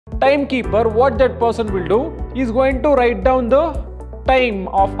timekeeper, what that person will do is going to write down the time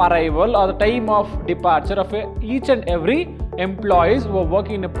of arrival or the time of departure of each and every employees who are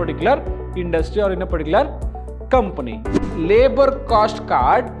working in a particular industry or in a particular company. Labor cost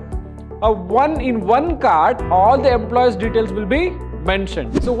card, in one card all the employees details will be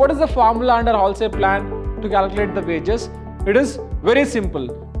mentioned. So what is the formula under wholesale plan to calculate the wages? It is very simple.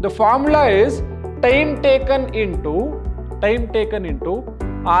 The formula is time taken into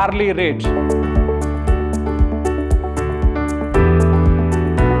hourly rate.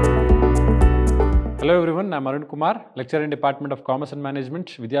 Hello everyone, I am Arun Kumar, lecturer in Department of Commerce and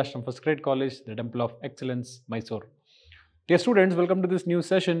Management, Vidhyaashram First Grade College, the Temple of Excellence, Mysuru. Dear students, welcome to this new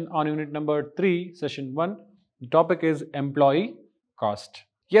session on unit number 3, session 1. The topic is employee cost.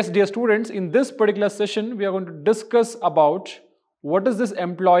 Yes, dear students, in this particular session, we are going to discuss about what is this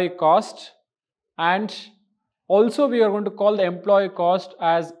employee cost, and also we are going to call the employee cost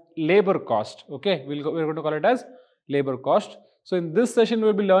as labor cost. Okay, we're going to call it as labor cost. So in this session,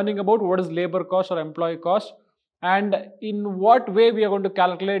 we'll be learning about what is labor cost or employee cost and in what way we are going to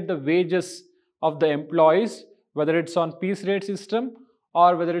calculate the wages of the employees, whether it's on piece rate system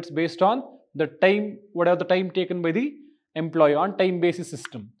or whether it's based on the time, whatever the time taken by the employee on time basis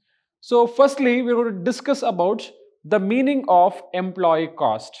system. So firstly, we're going to discuss about the meaning of employee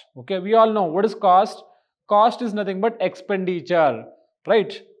cost. Okay, we all know what is cost. Cost is nothing but expenditure,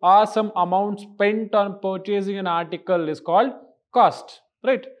 right? Or some amount spent on purchasing an article is called cost,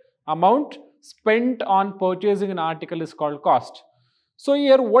 right? Amount spent on purchasing an article is called cost. So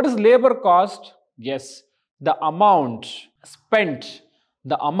here, what is labor cost? Yes, the amount spent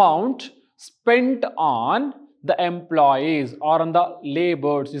on the employees or on the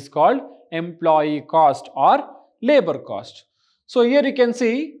laborers is called employee cost or labor cost. So here you can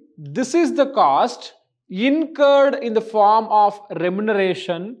see this is the cost incurred in the form of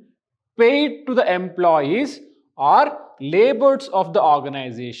remuneration paid to the employees or laborers of the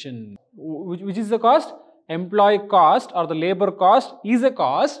organization. Which is the cost? Employee cost or the labor cost is a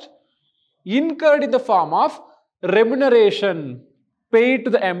cost incurred in the form of remuneration paid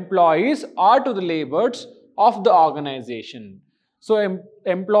to the employees or to the laborers of the organization. So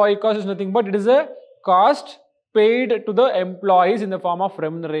employee cost is nothing but it is a cost paid to the employees in the form of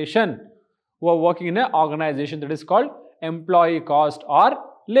remuneration who are working in an organization, that is called employee cost or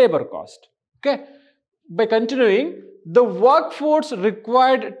labor cost. Okay. By continuing, the workforce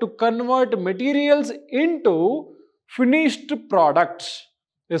required to convert materials into finished products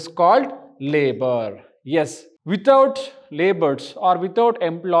is called labor. Yes, without laborers or without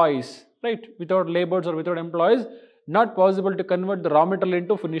employees, right? Without laborers or without employees, not possible to convert the raw material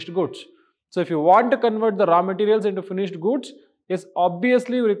into finished goods. So if you want to convert the raw materials into finished goods, yes,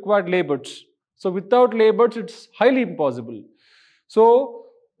 obviously you require laborers. So without laborers, it's highly impossible. So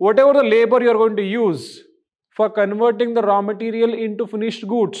whatever the labor you are going to use for converting the raw material into finished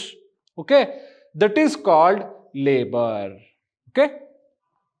goods, okay, that is called labor. Okay,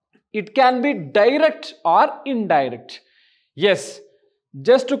 it can be direct or indirect. Yes,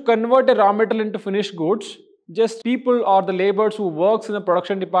 just to convert a raw material into finished goods, just people or the laborers who works in the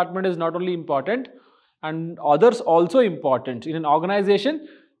production department is not only important, and others also important. In an organization,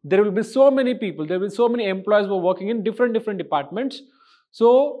 there will be so many people, there will be so many employees who are working in different departments.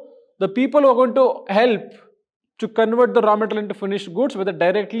 So the people who are going to help to convert the raw material into finished goods, whether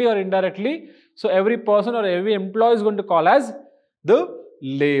directly or indirectly, so every person or every employee is going to call as the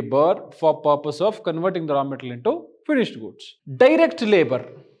labor for purpose of converting the raw material into finished goods. Direct labor.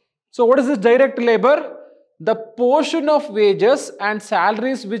 So what is this direct labor? The portion of wages and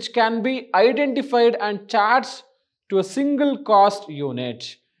salaries which can be identified and charged to a single cost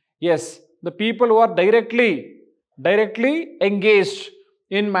unit. Yes, the people who are directly engaged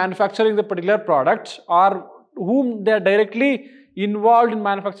in manufacturing the particular product or whom they are directly involved in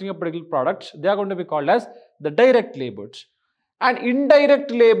manufacturing a particular product, they are going to be called as the direct laborers. And indirect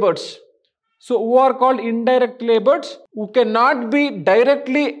laborers. So who are called indirect laborers? Who cannot be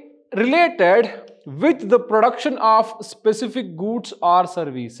directly related with the production of specific goods or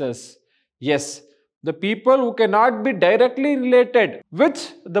services. Yes, the people who cannot be directly related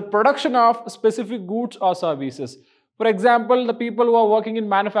with the production of specific goods or services. For example, the people who are working in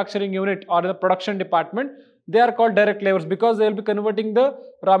manufacturing unit or in the production department, they are called direct laborers because they will be converting the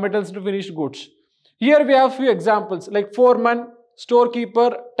raw materials to finished goods. Here we have few examples like foreman,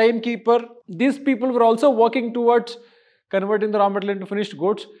 storekeeper, timekeeper. These people were also working towards converting the raw material into finished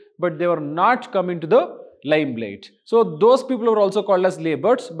goods, but they were not coming to the limelight. So those people were also called as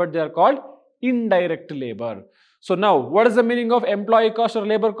laborers, but they are called indirect labor. So now, what is the meaning of employee cost or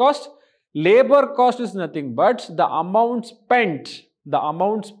labor cost? Labor cost is nothing but the amount spent the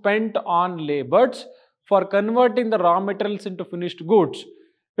amount spent on labors for converting the raw materials into finished goods.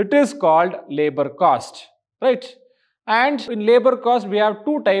 It is called labor cost, right? And in labor cost, we have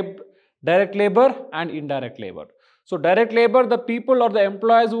two types, direct labor and indirect labor. So direct labor, the people or the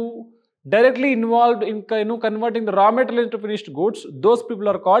employees who directly involved in converting the raw material into finished goods, those people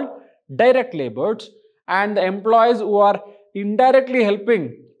are called direct laborers, and the employees who are indirectly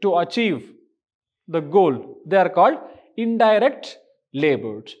helping to achieve the goal, they are called indirect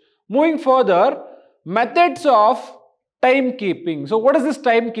laborers. Moving further, methods of timekeeping. So what is this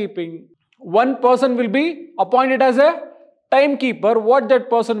timekeeping? One person will be appointed as a timekeeper. What that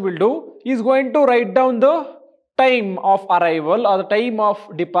person will do is going to write down the time of arrival or the time of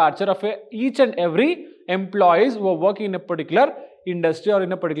departure of each and every employees who are working in a particular industry or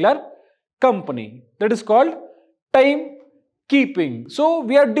in a particular company. That is called timekeeping. So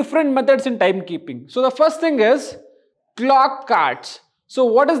we have different methods in timekeeping. So the first thing is clock cards. So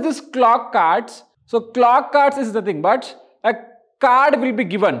what is this clock cards? So clock cards is nothing but a card will be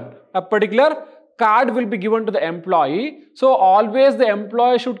given, a particular card will be given to the employee. So always the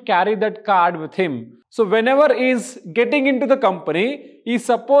employee should carry that card with him. So whenever he is getting into the company, he is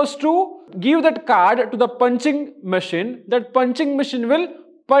supposed to give that card to the punching machine. That punching machine will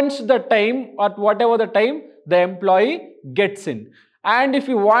punch the time at whatever the time the employee gets in. And if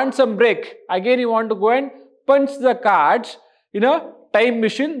you want some break, again you want to go and punch the cards in a time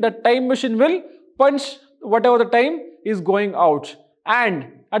machine. The time machine will punch whatever the time is going out.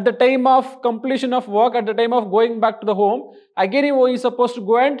 And at the time of completion of work, at the time of going back to the home, again he is supposed to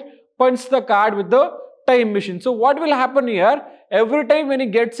go and punch the card with the time machine. So what will happen here? Every time when he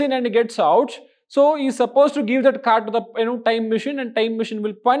gets in and he gets out, so he is supposed to give that card to the time machine, and time machine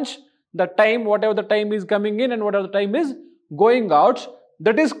will punch the time, whatever the time is coming in and whatever the time is going out.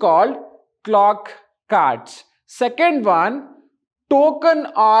 That is called clock cards. Second one, token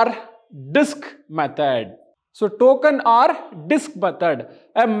or disk method. So token or disk method.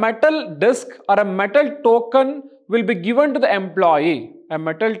 A metal disk or a metal token will be given to the employee. A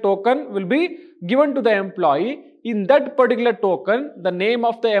metal token will be given to the employee. In that particular token, the name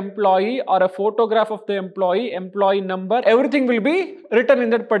of the employee or a photograph of the employee, employee number, everything will be written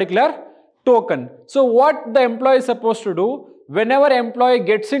in that particular token. So what the employee is supposed to do, whenever employee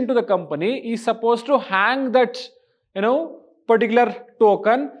gets into the company, he is supposed to hang that particular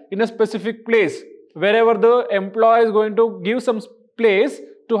token in a specific place. Wherever the employee is going to give some place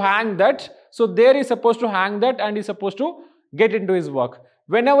to hang that, so there he is supposed to hang that and he is supposed to get into his work.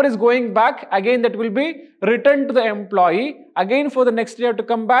 Whenever he is going back, again that will be returned to the employee. Again for the next year to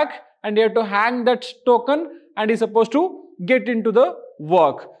come back and you have to hang that token and he is supposed to get into the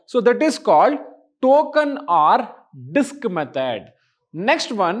work. So that is called token or disk method.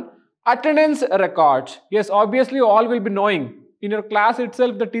 Next one, attendance records. Yes, obviously you all will be knowing. In your class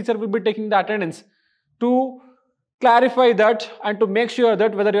itself, the teacher will be taking the attendance to clarify that and to make sure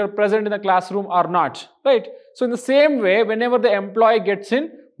that whether you are present in the classroom or not, right? So in the same way, whenever the employee gets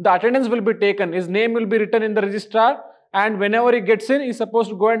in, the attendance will be taken. His name will be written in the registrar, and whenever he gets in, he is supposed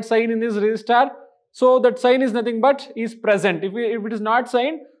to go and sign in this registrar. So that sign is nothing but he is present. If it is not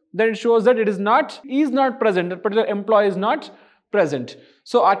signed, then it shows that he is not present. That particular employee is not present.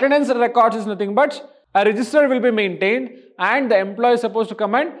 So attendance records is nothing but a register will be maintained and the employee is supposed to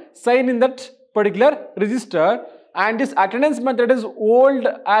come and sign in that particular register. And this attendance method is old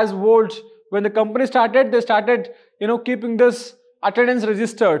as old. When the company started, they started keeping this attendance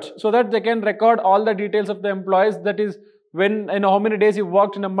registered so that they can record all the details of the employees. That is when how many days he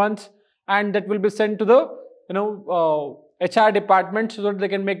worked in a month, and that will be sent to the HR department so that they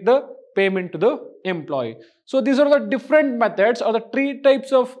can make the payment to the employee. So these are the different methods or the three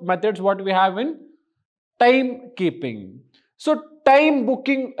types of methods what we have in timekeeping. So time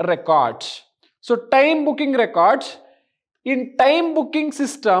booking records. So time booking records, in time booking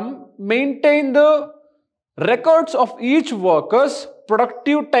system maintain the records of each worker's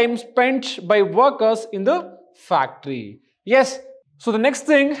productive time spent by workers in the factory. Yes, so the next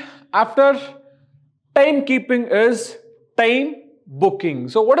thing after timekeeping is time booking.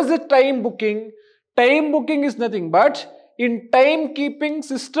 So what is the time booking? Time booking is nothing but in timekeeping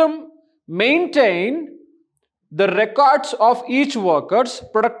system maintain the records of each worker's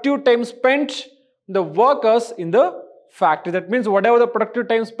productive time spent the workers in the factory. That means whatever the productive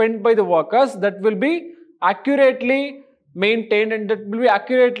time spent by the workers, that will be accurately maintained, and that will be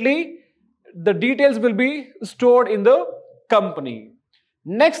accurately, the details will be stored in the company.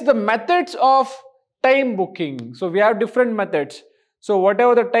 Next, the methods of time booking. So we have different methods. So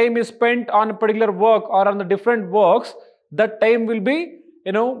whatever the time is spent on a particular work or on the different works, that time will be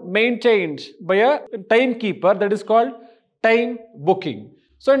maintained by a timekeeper. That is called time booking.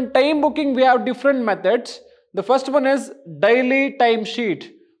 So in time booking, we have different methods. The first one is daily time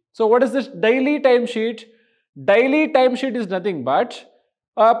sheet. So what is this daily time sheet? Daily time sheet is nothing but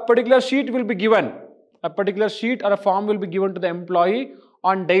a particular sheet will be given. A particular sheet or a form will be given to the employee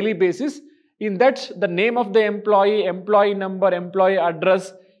on daily basis. In that, the name of the employee, employee number, employee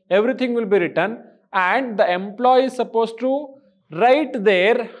address, everything will be written, and the employee is supposed to write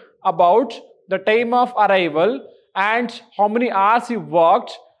there about the time of arrival and how many hours he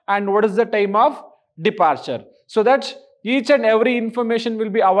worked and what is the time of departure. So that each and every information will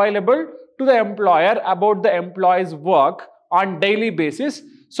be available to the employer about the employee's work on daily basis.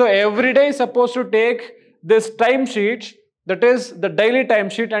 So every day is supposed to take this time sheet, that is the daily time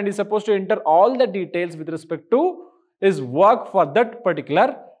sheet, and is supposed to enter all the details with respect to his work for that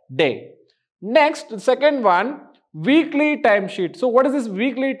particular day. Next, the second one, weekly time sheet. So what is this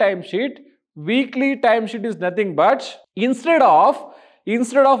weekly time sheet? Weekly time sheet is nothing but instead of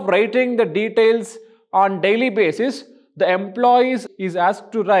writing the details on daily basis, the employees is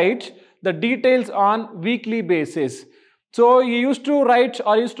asked to write the details on weekly basis. So he used to write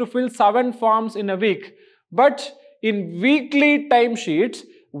or used to fill 7 forms in a week, but in weekly time sheets,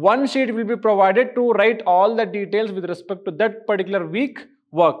 one sheet will be provided to write all the details with respect to that particular week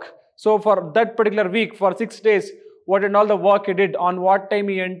work. So for that particular week, for 6 days, what and all the work he did, on what time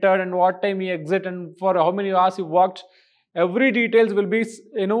he entered and what time he exited, and for how many hours he worked, every details will be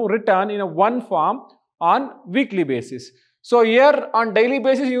written in a one form on weekly basis. So here on daily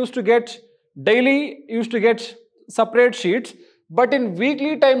basis, you used to get separate sheets, but in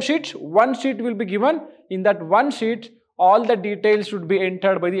weekly time sheet, one sheet will be given. In that one sheet, all the details should be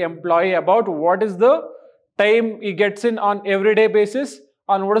entered by the employee about what is the time he gets in on everyday basis,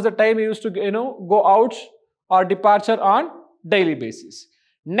 and what is the time he used to go out or departure on daily basis.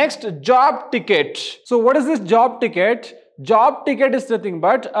 Next, job ticket. So what is this job ticket? Job ticket is nothing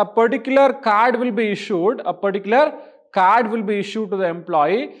but a particular card will be issued. A particular card will be issued to the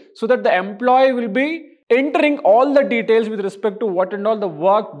employee, so that the employee will be entering all the details with respect to what and all the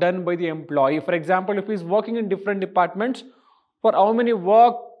work done by the employee. For example, if he is working in different departments, for how many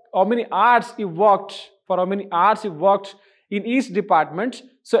hours he worked, in each department.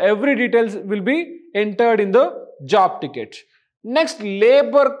 So every details will be entered in the job ticket. Next,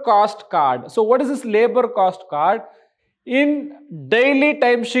 labor cost card. So what is this labor cost card? In daily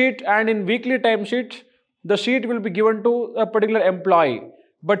timesheet and in weekly timesheet, the sheet will be given to a particular employee.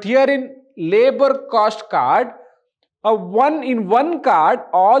 But here in labor cost card, in one card,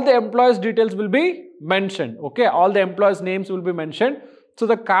 all the employees' details will be mentioned. Okay, all the employees' names will be mentioned. So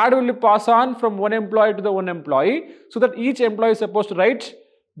the card will be passed on from one employee to the one employee, so that each employee is supposed to write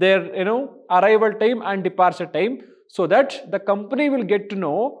their arrival time and departure time, so that the company will get to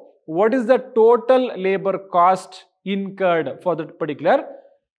know what is the total labor cost incurred for that particular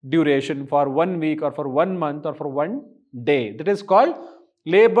duration, for 1 week or for 1 month or for 1 day. That is called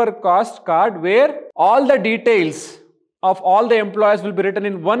labor cost card, where all the details of all the employees will be written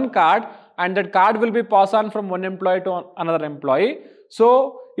in one card, and that card will be passed on from one employee to another employee.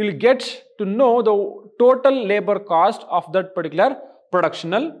 So you will get to know the total labor cost of that particular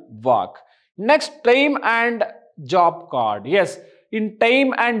productional work. Next, time and job card. Yes, in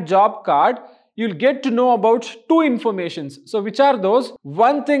time and job card, you will get to know about 2 informations. So which are those?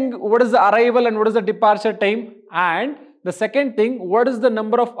 One thing, what is the arrival and what is the departure time, and the second thing, what is the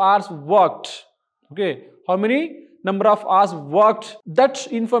number of hours worked. Okay, how many number of hours worked, that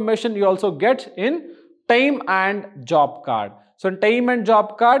information you also get in time and job card. So in time and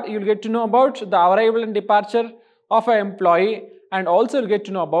job card, you will get to know about the arrival and departure of an employee, and also you will get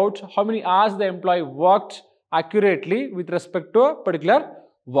to know about how many hours the employee worked accurately with respect to a particular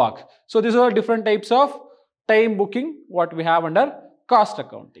work. So these are different types of time booking what we have under cost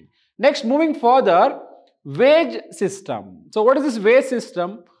accounting. Next, moving further, wage system. So what is this wage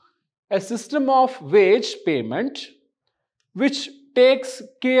system? A system of wage payment which takes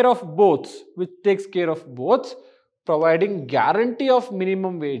care of both, providing guarantee of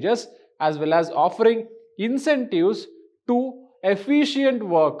minimum wages as well as offering incentives to efficient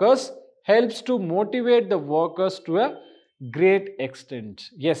workers, helps to motivate the workers to a great extent.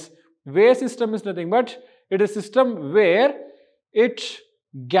 Yes, wage system is nothing but it is a system where it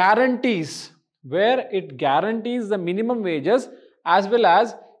guarantees the minimum wages, as well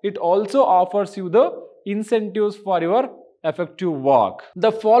as it also offers you the incentives for your effective work.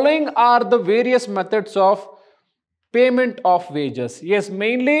 The following are the various methods of payment of wages. Yes,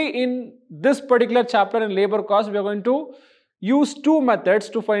 mainly in this particular chapter in labor cost, we are going to use 2 methods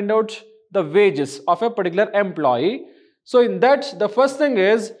to find out the wages of a particular employee. So in that, the first thing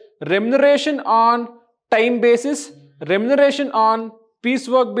is remuneration on time basis remuneration on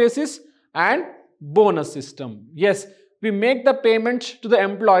piecework basis and bonus system. Yes, we make the payment to the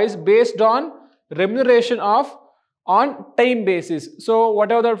employees based on remuneration of on time basis. So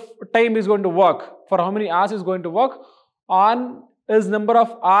whatever the time is going to work, for how many hours is going to work, on his number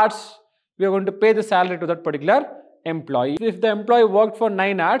of hours we are going to pay the salary to that particular employee. If the employee worked for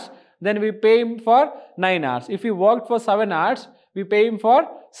 9 hours, then we pay him for 9 hours. If he worked for 7 hours, we pay him for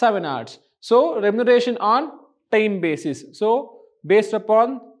 7 hours. So remuneration on time basis. So based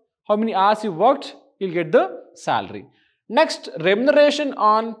upon how many hours you worked, you'll get the salary. Next, remuneration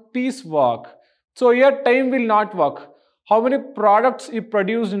on piecework. So here time will not work. How many products you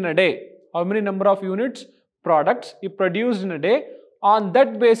produced in a day? How many number of units products you produced in a day? On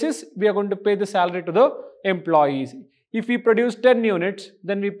that basis, we are going to pay the salary to the employees. If we produce 10 units,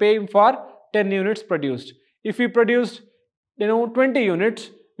 then we pay him for 10 units produced. If we produced 20 units,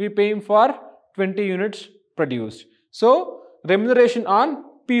 we pay him for 20 units produced. So remuneration on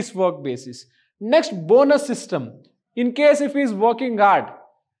piecework basis. Next, bonus system. In case if he is working hard,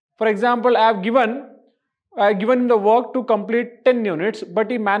 for example, I have given him the work to complete 10 units,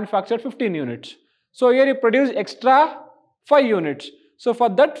 but he manufactured 15 units. So here he produced extra 5 units. So for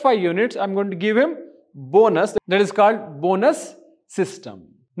that 5 units, I am going to give him bonus. That is called bonus system.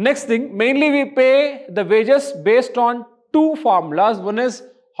 Next thing, mainly we pay the wages based on 2 formulas. One is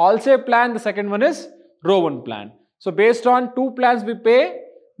wholesale plan, the second one is row 1 plan. So based on 2 plans, we pay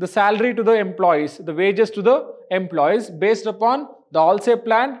the salary to the employees, the wages to the employees based upon the wholesale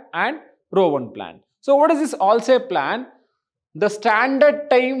plan and row 1 plan. So what is this wholesale plan? The standard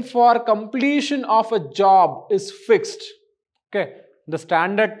time for completion of a job is fixed. Okay, the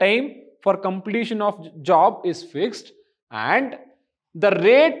standard time for completion of job is fixed and the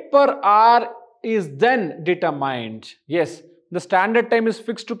rate per hour is then determined. Yes, the standard time is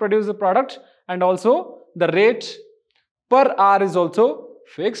fixed to produce the product and also the rate per hour is also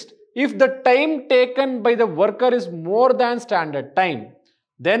fixed. If the time taken by the worker is more than standard time,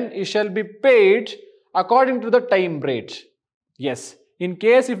 then he shall be paid according to the time rate. Yes, in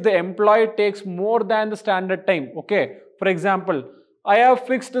case if the employee takes more than the standard time, okay, for example, I have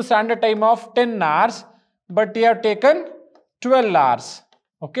fixed the standard time of 10 hours, but he have taken 12 hours.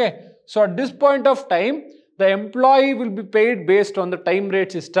 Okay, so at this point of time, the employee will be paid based on the time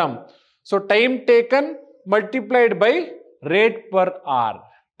rate system. So time taken multiplied by rate per hour.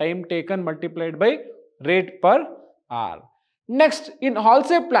 Time taken multiplied by rate per hour. Next, in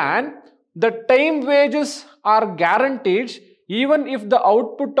wholesale plan, the time wages are guaranteed even if the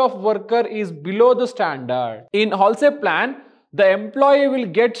output of worker is below the standard. In wholesale plan, the employee will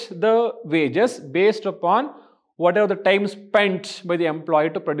get the wages based upon whatever the time spent by the employee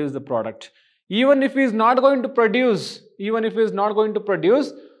to produce the product. Even if he is not going to produce,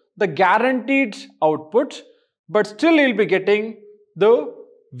 the guaranteed output, but still he will be getting the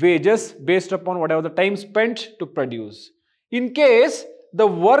wages based upon whatever the time spent to produce. In case the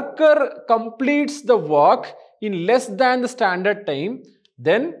worker completes the work in less than the standard time,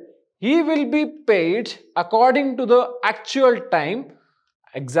 then he will be paid according to the actual time.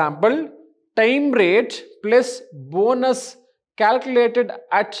 Example, time rate plus bonus calculated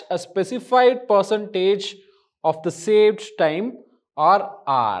at a specified percentage of the saved time or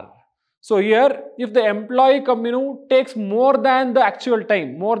hour. So here, if the employee takes more than the actual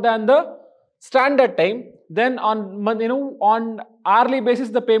time, more than the standard time, then on hourly basis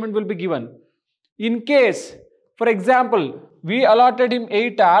the payment will be given. In case, for example, we allotted him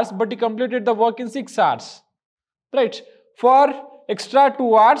 8 hours, but he completed the work in 6 hours, right? For extra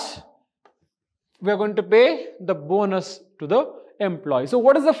 2 hours, we are going to pay the bonus to the employee. So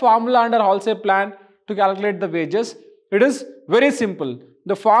what is the formula under wholesale plan to calculate the wages? It is very simple.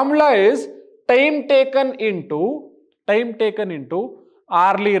 The formula is time taken into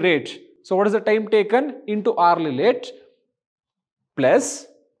hourly rate. So what is the time taken into hourly rate plus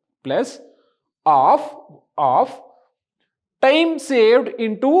of time saved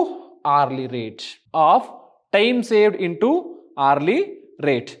into hourly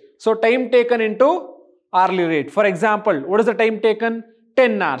rate. So time taken into hourly rate. For example, what is the time taken?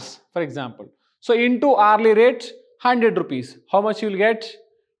 10 hours, for example. So into hourly rate, 100 rupees. How much you will get?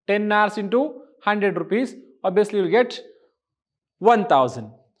 10 hours into 100 rupees. Obviously, you will get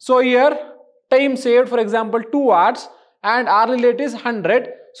 1000. So here, time saved, for example, 2 hours and hourly rate is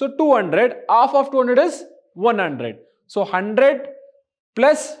 100. So 200, half of 200 is 100. So 100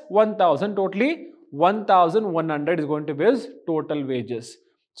 plus 1000, totally 1100 is going to be his total wages.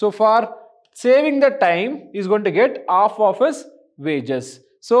 So for saving the time, he is going to get half of his wages.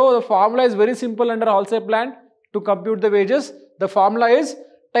 So the formula is very simple under wholesale plan to compute the wages. The formula is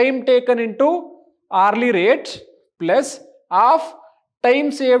time taken into hourly rate plus of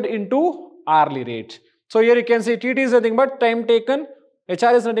time saved into hourly rate. So here you can see TT is nothing but time taken,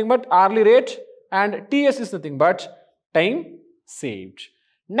 HR is nothing but hourly rate, and TS is nothing but time saved.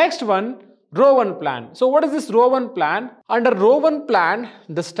 Next one, row 1 plan. So what is this row 1 plan? Under row 1 plan,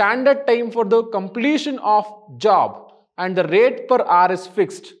 the standard time for the completion of job and the rate per hour is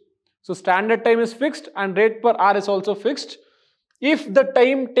fixed. So standard time is fixed and rate per hour is also fixed. If the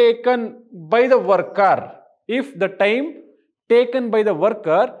time taken by the worker,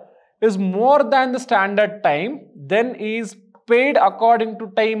 is more than the standard time, then he is paid according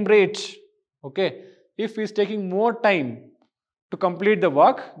to time rate. Okay, if he is taking more time to complete the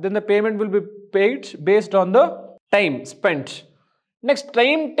work, then the payment will be paid based on the time spent. Next,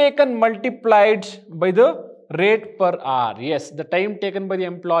 time taken multiplied by the rate per hour. Yes, the time taken by the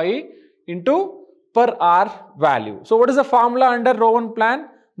employee into per hour value. So what is the formula under row 1 plan?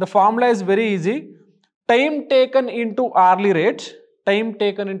 The formula is very easy. Time taken into hourly rate,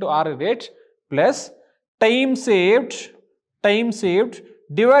 plus time saved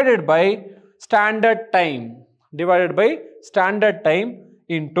divided by standard time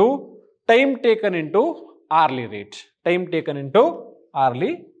into time taken into hourly rate.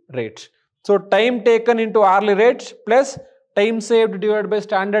 So time taken into hourly rate plus time saved divided by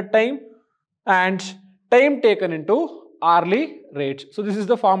standard time and time taken into hourly rate. So this is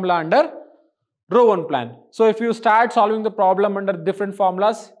the formula under row 1 plan. So if you start solving the problem under different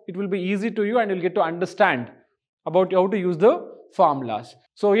formulas, it will be easy to you and you'll get to understand about how to use the formulas.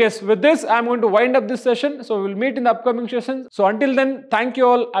 So yes, with this, I'm going to wind up this session. So we will meet in the upcoming sessions. So until then, thank you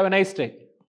all. Have a nice day.